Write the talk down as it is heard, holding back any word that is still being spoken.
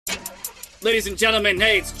Ladies and gentlemen,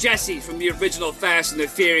 hey, it's Jesse from the original Fast and the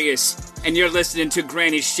Furious, and you're listening to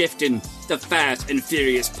Granny Shifting, the Fast and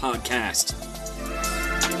Furious podcast.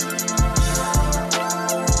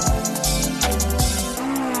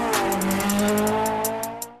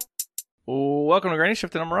 Welcome to Granny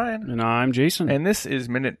Shifting. I'm Ryan. And I'm Jason. And this is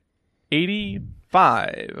minute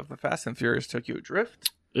 85 of the Fast and Furious Tokyo Drift.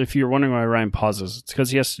 If you're wondering why Ryan pauses, it's because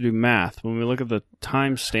he has to do math. When we look at the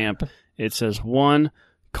timestamp, it says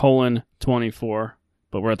 1:24,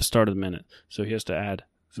 but we're at the start of the minute. So he has to add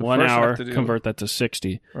 1 hour, convert that to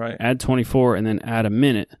 60, right? Add 24, and then add a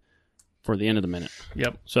minute for the end of the minute.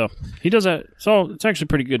 Yep. So he does that. So it's actually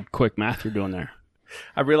pretty good, quick math you're doing there.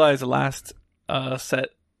 I realized the last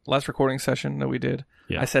recording session that we did,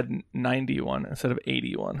 yeah. I said 91 instead of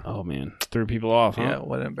 81. Oh, man. Threw people off, huh? Yeah,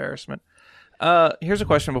 what an embarrassment. Here's a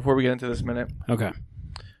question before we get into this minute. Okay.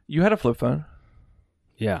 You had a flip phone.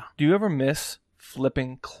 Yeah. Do you ever miss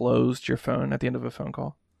flipping closed your phone at the end of a phone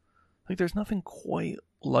call? Like, there's nothing quite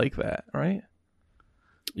like that, right?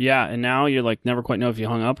 Yeah, and now you're like never quite know if you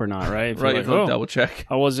hung up or not, right? Right, like, you have to double check.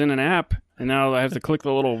 I was in an app, and now I have to click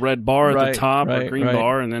the little red bar at the top or green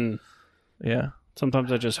bar, and then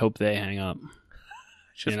sometimes I just hope they hang up.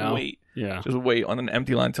 Just wait. Yeah. Just wait on an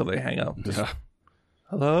empty line until they hang up.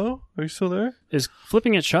 Hello? Are you still there? Is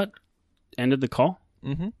flipping it shut ended the call?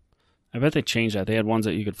 Mm-hmm. I bet they changed that. They had ones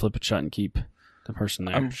that you could flip it shut and keep the person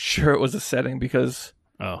there. I'm sure it was a setting because...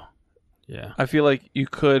 Oh, yeah. I feel like you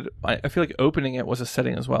could... I feel like opening it was a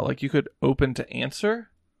setting as well. Like you could open to answer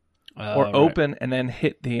or open and then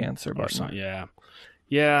hit the answer button. Yeah.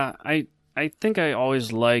 Yeah, I think I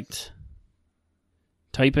always liked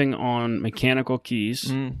typing on mechanical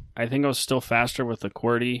keys. I think I was still faster with the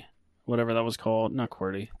QWERTY, whatever that was called. Not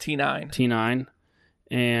QWERTY. T9.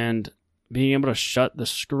 And being able to shut the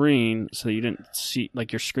screen so that you didn't see,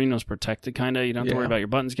 like your screen was protected kind of. You don't have to worry about your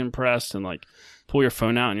buttons getting pressed and like pull your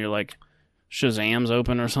phone out and you're like Shazam's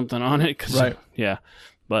open or something on it. Right. Yeah.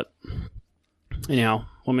 But anyhow,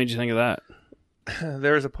 what made you think of that?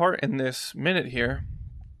 There is a part in this minute here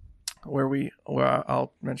where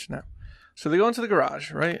I'll mention that. So they go into the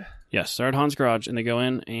garage, right? Yes, they're at Han's garage, and they go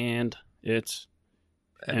in, and it's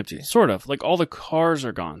empty. Sort of. Like, all the cars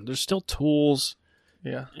are gone. There's still tools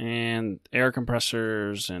and air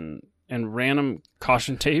compressors and random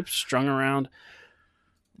caution tape strung around.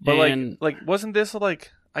 But, like wasn't this,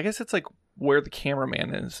 like, I guess it's, like, where the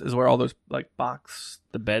cameraman is where all those, like,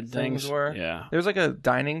 the bed things were. Yeah. There's, like, a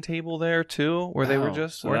dining table there, too, where they were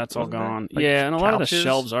just... So that's all gone. Like, yeah, and a lot of the couches.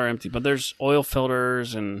 shelves are empty, but there's oil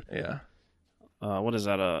filters and... Yeah. What is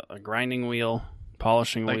that? A grinding wheel,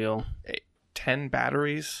 polishing wheel, 10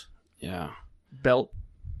 batteries. Yeah. Belt.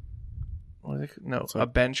 A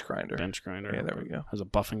bench grinder. Bench grinder. Yeah, there we go. Has a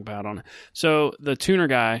buffing pad on it. So the tuner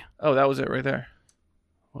guy. Oh, that was it right there.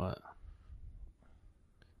 What?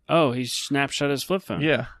 Oh, he snapped shut his flip phone.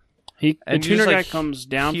 Yeah. The tuner guy comes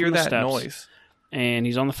down from the steps. Noise. And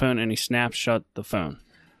he's on the phone and he snaps shut the phone.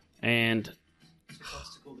 And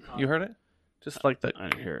you heard it? Just like that. I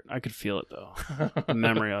didn't hear it. I could feel it, though. The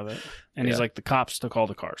memory of it. And he's like, the cops took all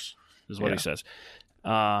the cars, is what he says.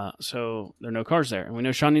 So there are no cars there. And we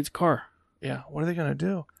know Sean needs a car. Yeah. What are they going to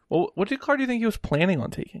do? Well, what car do you think he was planning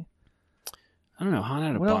on taking? I don't know. Han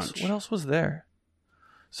had a bunch. What else was there?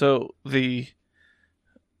 So he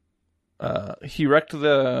wrecked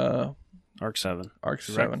the... ARC-7.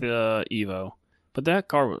 ARC-7. Wrecked the Evo. But that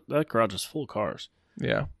garage was full of cars.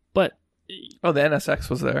 Yeah. But... Oh, the NSX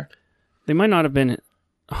was there. They might not have been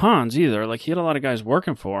Hans either. Like, he had a lot of guys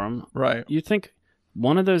working for him. Right. You'd think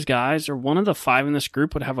one of those guys or one of the 5 in this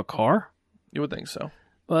group would have a car? You would think so.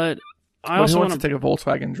 But I also also want to take a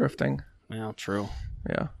Volkswagen drifting. Yeah, true.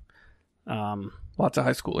 Yeah. Lots of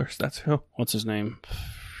high schoolers. That's who. What's his name?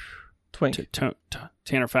 Twink.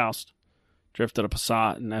 Tanner Faust. Drifted a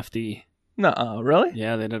Passat and FD. Nuh-uh. Really?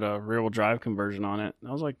 Yeah, they did a rear-wheel drive conversion on it.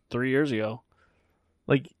 That was like 3 years ago.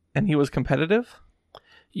 Like, and he was competitive?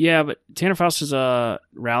 Yeah, but Tanner Faust is a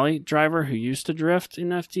rally driver who used to drift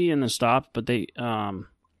in FD and then stopped, but they, I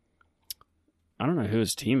don't know who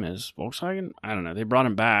his team is. Volkswagen? I don't know. They brought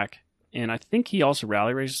him back, and I think he also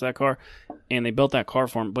rally races that car, and they built that car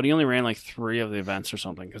for him, but he only ran like 3 of the events or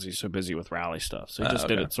something because he's so busy with rally stuff. So he just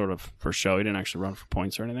did it sort of for show. He didn't actually run for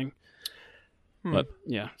points or anything. But,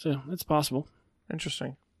 yeah, so it's possible.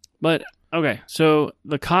 Interesting. But, okay, so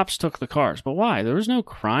the cops took the cars, but why? There was no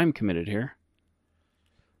crime committed here.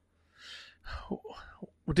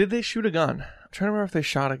 Did they shoot a gun? I'm trying to remember if they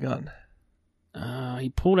shot a gun. He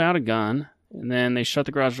pulled out a gun, and then they shut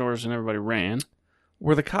the garage doors and everybody ran.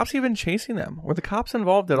 Were the cops even chasing them? Were the cops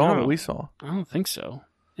involved at all that we saw? I don't think so.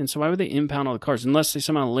 And so why would they impound all the cars? Unless they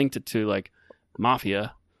somehow linked it to, like,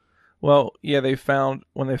 Mafia. Well, yeah,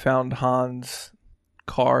 when they found Han's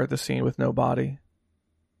car at the scene with no body.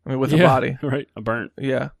 I mean, with a body. Right. A burnt.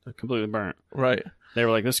 Yeah. Completely burnt. Right. They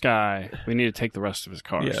were like, this guy, we need to take the rest of his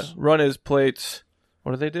cars. Yeah. Run his plates.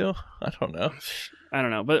 What do they do? I don't know. I don't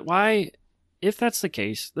know. But why, if that's the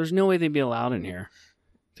case, there's no way they'd be allowed in here.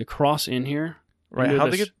 To cross in here. Right.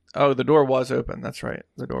 How'd they get... Oh, the door was open. That's right.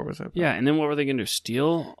 The door was open. Yeah, and then what were they going to do?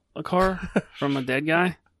 Steal a car from a dead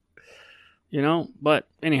guy? You know? But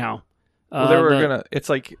anyhow. Well, they were going to... It's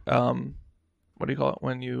like... what do you call it?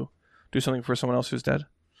 When you do something for someone else who's dead?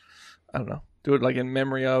 I don't know. Do it like in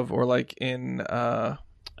memory of or like in...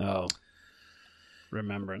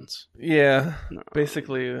 remembrance. Yeah. No.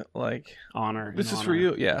 Basically like... Honor. This is for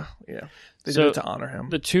you. Yeah. Yeah. They did it to honor him.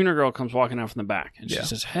 The tuner girl comes walking out from the back and she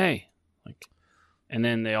says, hey. And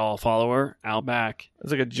then they all follow her out back.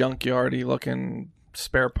 It's like a junkyardy looking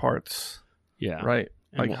spare parts. Yeah. Right.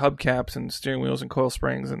 And like hubcaps and steering wheels and coil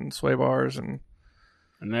springs and sway bars. And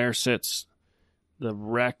there sits the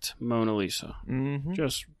wrecked Mona Lisa. Mm-hmm.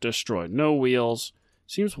 Just destroyed. No wheels.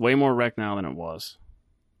 Seems way more wrecked now than it was.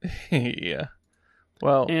 Yeah.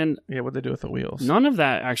 Well, what'd they do with the wheels? None of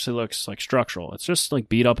that actually looks like structural. It's just like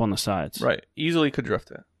beat up on the sides. Right. Easily could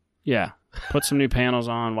drift it. Yeah. Put some new panels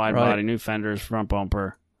on, wide body, new fenders, front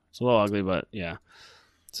bumper. It's a little ugly, but yeah.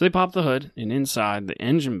 So they pop the hood, and inside the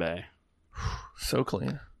engine bay. So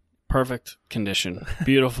clean. Perfect condition.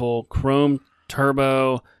 Beautiful chrome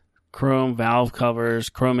turbo, chrome valve covers,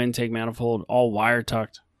 chrome intake manifold, all wire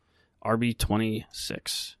tucked.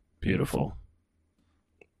 RB26. Beautiful.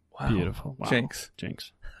 Wow. Beautiful. Wow. Jinx.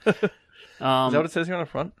 Is that what it says here on the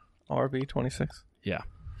front? RB26? Yeah.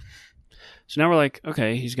 So now we're like,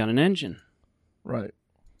 okay, he's got an engine. Right.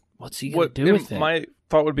 What's he going to do with it? My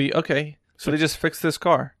thought would be, okay, so they just fixed this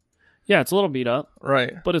car. Yeah, it's a little beat up.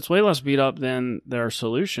 Right. But it's way less beat up than their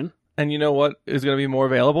solution. And you know what is going to be more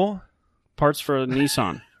available? Parts for a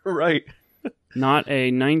Nissan. Right. Not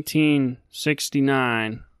a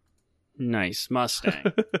 1969 nice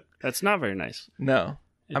Mustang. That's not very nice. No.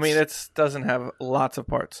 I mean, it doesn't have lots of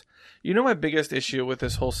parts. You know my biggest issue with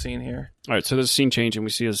this whole scene here? All right, so there's a scene change, and we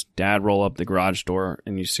see his dad roll up the garage door,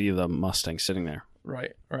 and you see the Mustang sitting there.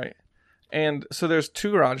 Right. And so there's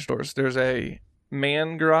two garage doors. There's a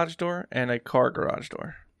man garage door and a car garage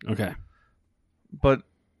door. Okay. But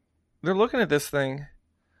they're looking at this thing.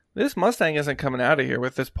 This Mustang isn't coming out of here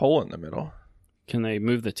with this pole in the middle. Can they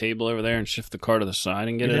move the table over there and shift the car to the side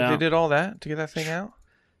and get it out? They did all that to get that thing out?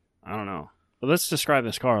 I don't know. But let's describe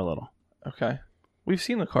this car a little. Okay. We've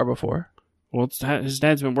seen the car before. Well, his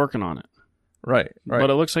dad's been working on it. Right.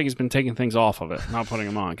 But it looks like he's been taking things off of it, not putting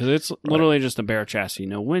them on. Because it's literally just a bare chassis.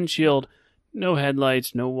 No windshield, no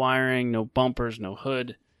headlights, no wiring, no bumpers, no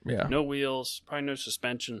hood, no wheels, probably no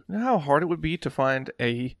suspension. You know how hard it would be to find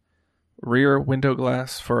a rear window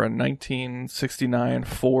glass for a 1969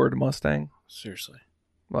 Ford Mustang? Seriously.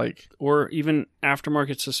 Or even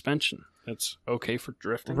aftermarket suspension. That's okay for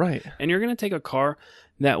drifting. Right. And you're going to take a car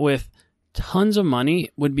that with tons of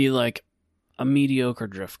money would be like a mediocre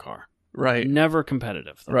drift car. Right. Never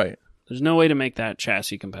competitive. Though. Right. There's no way to make that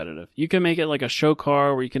chassis competitive. You can make it like a show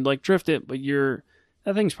car where you can drift it, but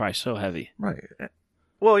that thing's probably so heavy. Right.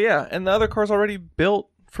 Well, yeah, and the other car's already built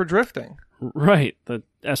for drifting. Right. The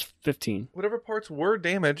S15. Whatever parts were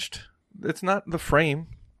damaged, it's not the frame.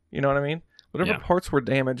 You know what I mean? Whatever parts were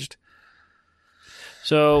damaged.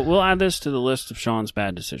 So we'll add this to the list of Sean's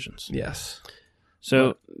bad decisions. Yes.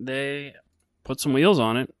 So they put some wheels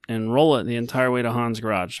on it and roll it the entire way to Han's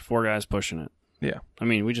garage. 4 guys pushing it. Yeah. I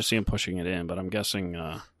mean, we just see him pushing it in, but I'm guessing...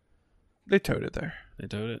 they towed it there. They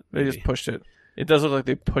towed it? They just pushed it. It does look like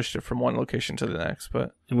they pushed it from one location to the next,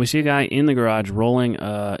 but... And we see a guy in the garage rolling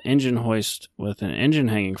an engine hoist with an engine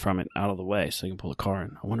hanging from it out of the way so he can pull the car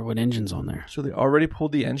in. I wonder what engine's on there. So they already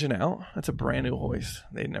pulled the engine out? That's a brand new hoist.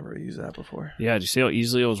 They'd never used that before. Yeah, did you see how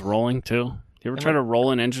easily it was rolling, too? You ever try to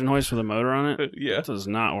roll an engine hoist with a motor on it? Yeah. That does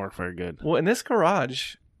not work very good. Well, in this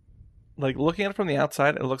garage, looking at it from the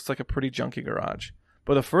outside, it looks like a pretty junky garage.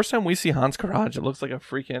 But the first time we see Han's garage, it looks like a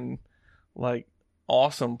freaking,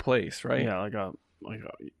 awesome place, right? Yeah, like a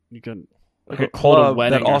club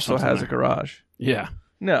wedding that also has there. a garage. Yeah.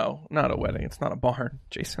 No, not a wedding. It's not a barn,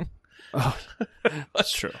 Jason. Oh,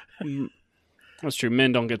 that's true. That's true.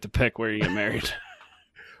 Men don't get to pick where you get married.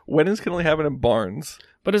 Weddings can only happen in barns.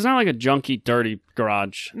 But it's not like a junky, dirty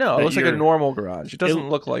garage. No, it looks like a normal garage. It doesn't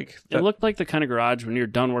look like... It looked like the kind of garage when you're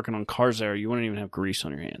done working on cars there, you wouldn't even have grease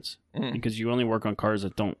on your hands. Because you only work on cars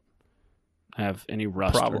that don't have any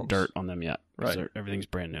rust or dirt on them yet. Right. Everything's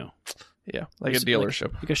brand new. Yeah, like a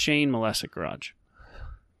dealership. Like a Shane Malesic garage.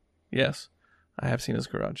 Yes. I have seen his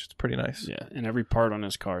garage. It's pretty nice. Yeah, and every part on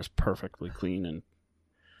his car is perfectly clean and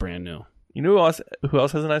brand new. You know who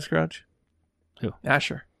else has a nice garage? Who?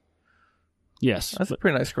 Asher. Yes. That's a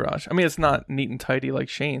pretty nice garage. I mean, it's not neat and tidy like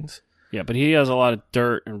Shane's. Yeah, but he has a lot of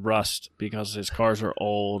dirt and rust because his cars are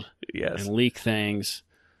old Yes. and leak things.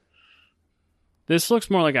 This looks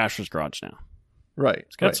more like Asher's garage now. Right.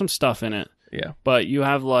 It's got some stuff in it. Yeah. But you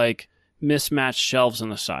have like mismatched shelves on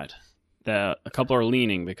the side that a couple are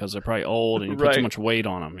leaning because they're probably old and you put too much weight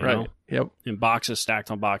on them, you know? Yep. And boxes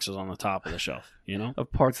stacked on boxes on the top of the shelf, you know?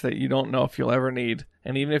 Of parts that you don't know if you'll ever need.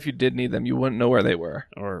 And even if you did need them, you wouldn't know where they were.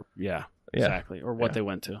 Or, exactly. Or what they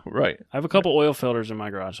went to. Right. I have a couple oil filters in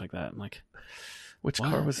my garage like that. I'm like, which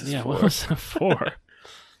car was this for? What was that for?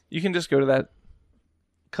 You can just go to that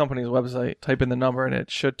company's website, type in the number, and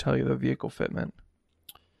it should tell you the vehicle fitment.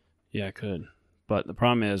 Yeah, I could. But the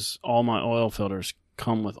problem is all my oil filters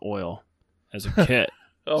come with oil as a kit.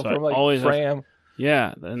 So from like always Fram.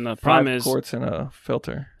 Yeah, and the problem is 5 quarts in a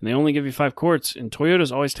filter. And they only give you 5 quarts, and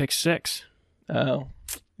Toyotas always take 6. Oh,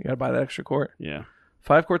 you gotta buy that extra quart. Yeah,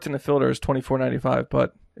 5 quarts in a filter is $24.95,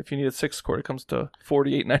 but if you need a 6 quart, it comes to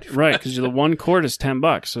 $48.95. Right, because the 1 quart is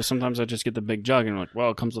 $10. So sometimes I just get the big jug, and I'm like,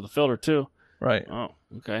 well, it comes with a filter too. Right. Oh,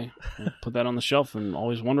 okay. I'll put that on the shelf, and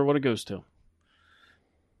always wonder what it goes to.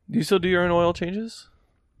 Do you still do your own oil changes?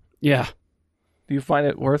 Yeah. Do you find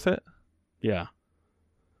it worth it? Yeah.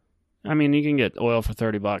 I mean, you can get oil for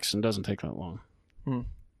 $30 and it doesn't take that long.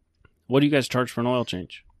 What do you guys charge for an oil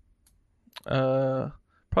change?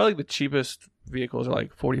 Probably the cheapest vehicles are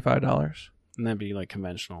like $45. And that'd be like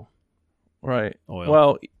conventional. Right. Oil.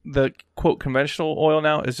 Well, the quote conventional oil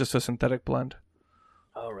now is just a synthetic blend.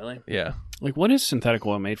 Oh, really? Yeah. Like, what is synthetic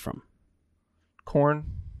oil made from?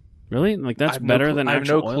 Corn. Really? Like, that's better than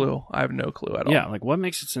actual oil? I have no clue at all. Yeah, like, what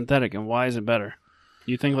makes it synthetic and why is it better?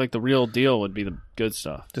 You think, like, the real deal would be the good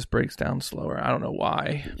stuff. Just breaks down slower. I don't know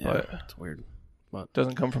why, but it's weird. But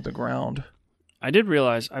doesn't come from the ground. I did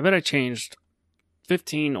realize, I bet I changed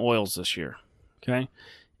 15 oils this year, okay?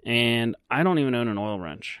 And I don't even own an oil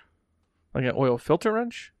wrench. Like an oil filter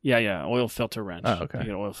wrench? Yeah, oil filter wrench. Oh, okay. To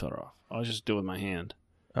get an oil filter off. I just do it with my hand.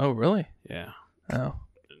 Oh, really? Yeah. Oh.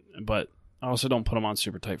 But I also don't put them on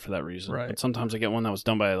super tight for that reason. Right. But sometimes I get one that was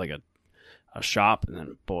done by like a shop, and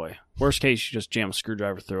then, boy, worst case, you just jam a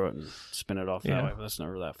screwdriver through it and spin it off that way. But that's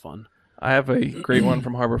never that fun. I have a great one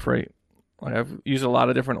from Harbor Freight. Like, I've used a lot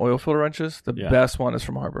of different oil filter wrenches. The best one is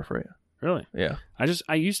from Harbor Freight. Really? Yeah.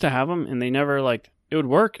 I used to have them, and they never, like, it would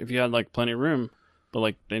work if you had, like, plenty of room. But,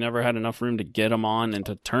 like, they never had enough room to get them on and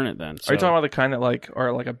to turn it then. So. Are you talking about the kind that, like,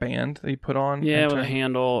 are like a band that you put on? Yeah, with a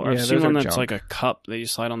handle. Or yeah, I've seen one that's junk. like a cup that you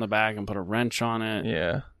slide on the back and put a wrench on it.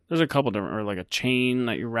 Yeah. There's a couple different, or like a chain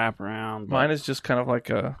that you wrap around. Mine is just kind of like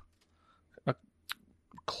a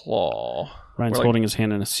claw. Ryan's like, holding his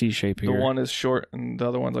hand in a C shape here. The one is short and the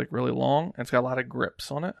other one's like really long. And it's got a lot of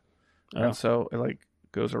grips on it. Oh. And so it like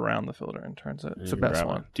goes around the filter and turns it. It's the best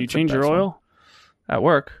one. Do you change your oil? At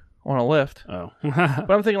work. On a lift. Oh.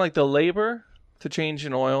 But I'm thinking like the labor to change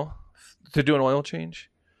an oil, to do an oil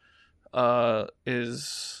change,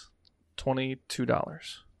 is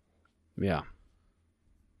 $22. Yeah.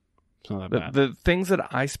 It's not that bad. The things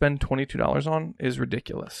that I spend $22 on is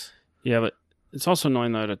ridiculous. Yeah, but it's also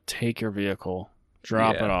annoying though to take your vehicle,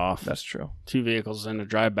 drop it off. That's true. 2 vehicles, and to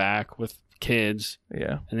drive back with kids.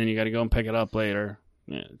 Yeah. And then you got to go and pick it up later.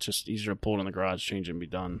 Yeah, it's just easier to pull it in the garage, change it, and be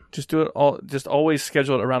done. Just do it all. Just always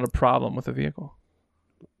schedule it around a problem with the vehicle.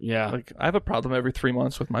 Yeah. Like, I have a problem every 3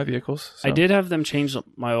 months with my vehicles. So. I did have them change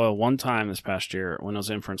my oil one time this past year when I was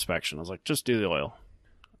in for inspection. I was like, just do the oil.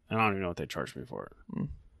 And I don't even know what they charged me for it.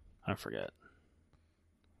 I forget.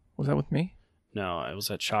 Was that with me? No, it was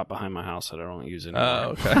that shop behind my house that I don't use anymore.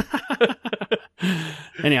 Oh, okay.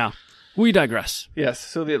 Anyhow, we digress. Yes.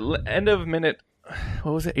 So the end of minute,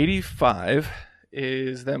 85,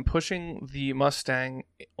 is them pushing the Mustang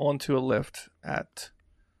onto a lift at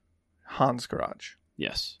Hans' garage.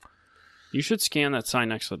 Yes. You should scan that sign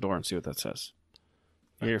next to the door and see what that says.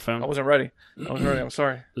 You hear your phone? I wasn't ready. I'm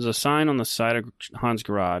sorry. There's a sign on the side of Hans'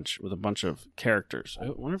 garage with a bunch of characters. I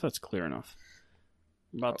wonder if that's clear enough.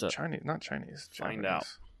 I'm about to Chinese, not Chinese. Find out.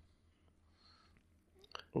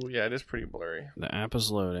 Oh, yeah, it is pretty blurry. The app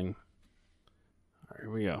is loading. All right,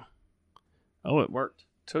 here we go. Oh, it worked.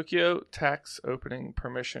 Tokyo tax opening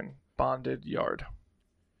permission. Bonded yard.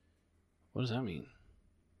 What does that mean?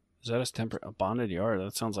 Is that a bonded yard?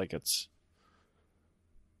 That sounds like it's...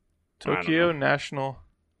 Tokyo National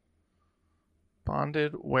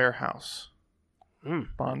Bonded Warehouse.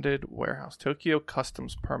 Bonded Warehouse. Tokyo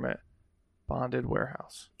Customs Permit. Bonded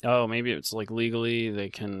Warehouse. Oh, maybe it's like legally they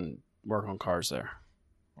can work on cars there.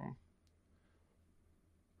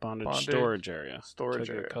 Bonded storage area. Storage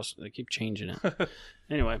area. They keep changing it.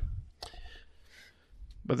 Anyway.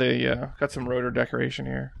 But they got some rotor decoration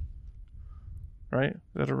here. Right? Is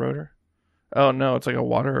that a rotor? Oh, no. It's like a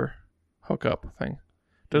water hookup thing.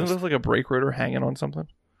 Doesn't it look like a brake rotor hanging on something?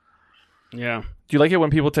 Yeah. Do you like it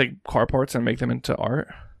when people take car parts and make them into art?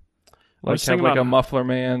 Like have like a muffler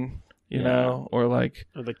man, you know, or like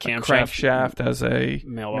or the crankshaft as a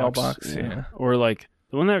mailbox. Yeah. Or like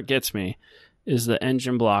the one that gets me is the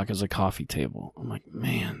engine block as a coffee table. I'm like,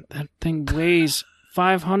 man, that thing weighs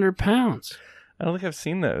 500 pounds. I don't think I've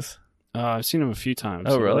seen those. I've seen them a few times.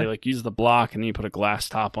 Oh, really? They, like use the block and then you put a glass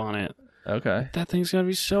top on it. Okay. That thing's gonna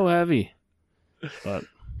be so heavy. But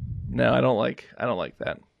no, I don't like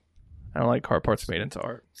that. I don't like car parts made into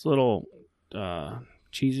art. It's a little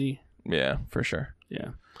cheesy. Yeah, for sure. Yeah.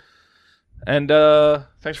 And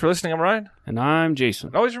thanks for listening. I'm Ryan. And I'm Jason.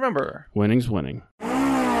 And always remember, winning's winning.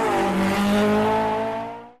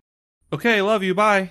 Okay, love you. Bye.